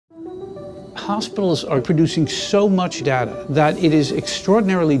hospitals are producing so much data that it is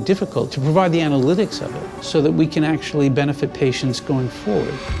extraordinarily difficult to provide the analytics of it so that we can actually benefit patients going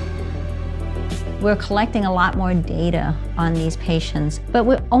forward. We're collecting a lot more data on these patients, but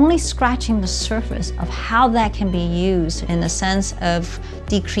we're only scratching the surface of how that can be used in the sense of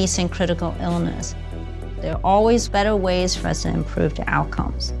decreasing critical illness. There are always better ways for us to improve the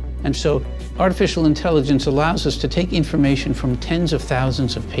outcomes. And so artificial intelligence allows us to take information from tens of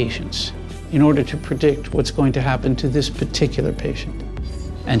thousands of patients in order to predict what's going to happen to this particular patient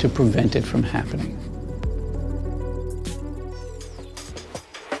and to prevent it from happening.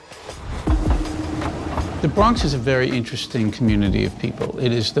 The Bronx is a very interesting community of people.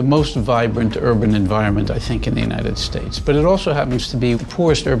 It is the most vibrant urban environment, I think, in the United States, but it also happens to be the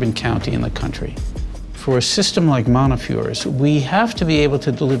poorest urban county in the country. For a system like Montefiore's, we have to be able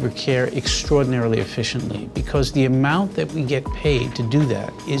to deliver care extraordinarily efficiently because the amount that we get paid to do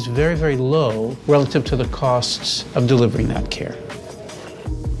that is very, very low relative to the costs of delivering that care.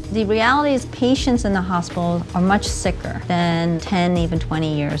 The reality is patients in the hospital are much sicker than 10, even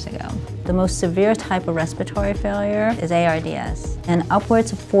 20 years ago. The most severe type of respiratory failure is ARDS, and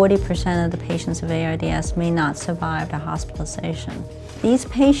upwards of 40% of the patients of ARDS may not survive the hospitalization. These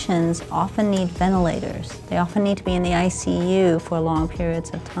patients often need ventilators. They often need to be in the ICU for long periods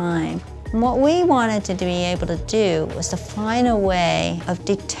of time. And what we wanted to be able to do was to find a way of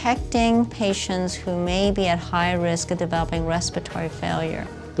detecting patients who may be at high risk of developing respiratory failure.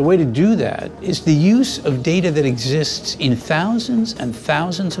 The way to do that is the use of data that exists in thousands and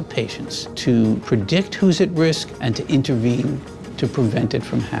thousands of patients to predict who's at risk and to intervene to prevent it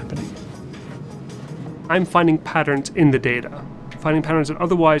from happening. I'm finding patterns in the data, finding patterns that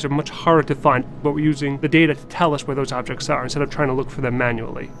otherwise are much harder to find, but we're using the data to tell us where those objects are instead of trying to look for them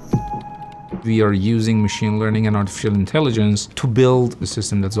manually. We are using machine learning and artificial intelligence to build a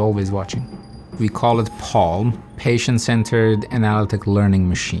system that's always watching. We call it PALM, Patient-Centered Analytic Learning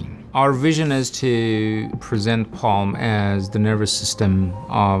Machine. Our vision is to present PALM as the nervous system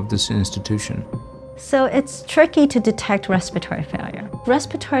of this institution. So it's tricky to detect respiratory failure.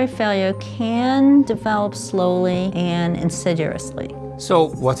 Respiratory failure can develop slowly and insidiously. So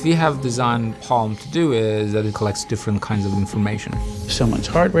what we have designed PALM to do is that it collects different kinds of information. Someone's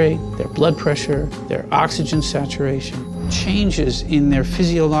heart rate, their blood pressure, their oxygen saturation, changes in their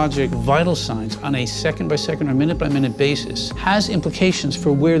physiologic vital signs on a second-by-second or minute-by-minute basis has implications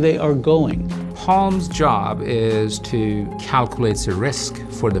for where they are going. PALM's job is to calculate the risk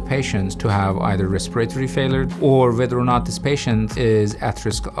for the patients to have either respiratory failure or whether or not this patient is at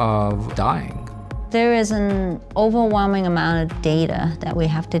risk of dying. There is an overwhelming amount of data that we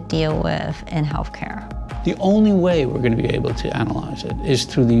have to deal with in healthcare. The only way we're going to be able to analyze it is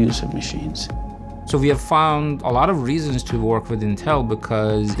through the use of machines. So we have found a lot of reasons to work with Intel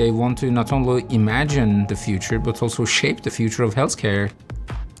because they want to not only imagine the future, but also shape the future of healthcare.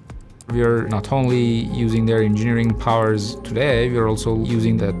 We are not only using their engineering powers today, we are also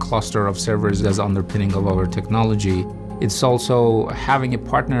using the cluster of servers as underpinning of our technology. It's also having a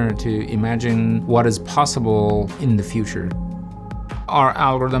partner to imagine what is possible in the future. Our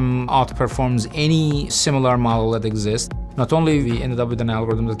algorithm outperforms any similar model that exists. Not only we ended up with an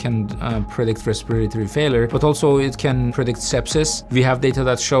algorithm that can predict respiratory failure, but also it can predict sepsis. We have data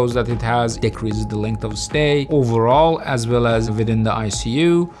that shows that it has decreased the length of stay overall as well as within the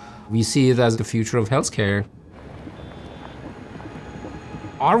ICU. We see it as the future of healthcare.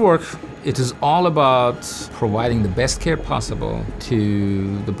 Our work, it is all about providing the best care possible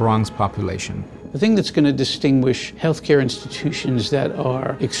to the Bronx population. The thing that's going to distinguish healthcare institutions that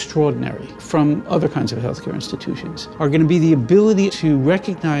are extraordinary from other kinds of healthcare institutions are going to be the ability to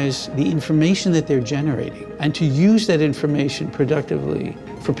recognize the information that they're generating and to use that information productively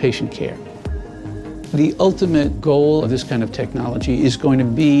for patient care. The ultimate goal of this kind of technology is going to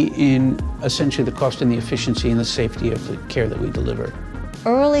be in essentially the cost and the efficiency and the safety of the care that we deliver.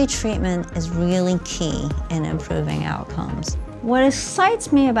 Early treatment is really key in improving outcomes. What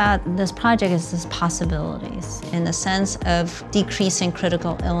excites me about this project is its possibilities in the sense of decreasing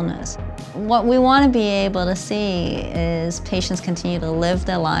critical illness. What we want to be able to see is patients continue to live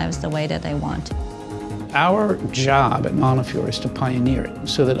their lives the way that they want to. Our job at Montefiore is to pioneer it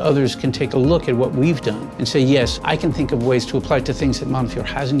so that others can take a look at what we've done and say, yes, I can think of ways to apply it to things that Montefiore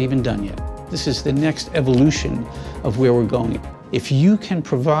hasn't even done yet. This is the next evolution of where we're going. If you can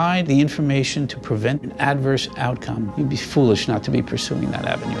provide the information to prevent an adverse outcome, you'd be foolish not to be pursuing that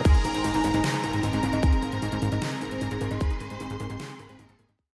avenue.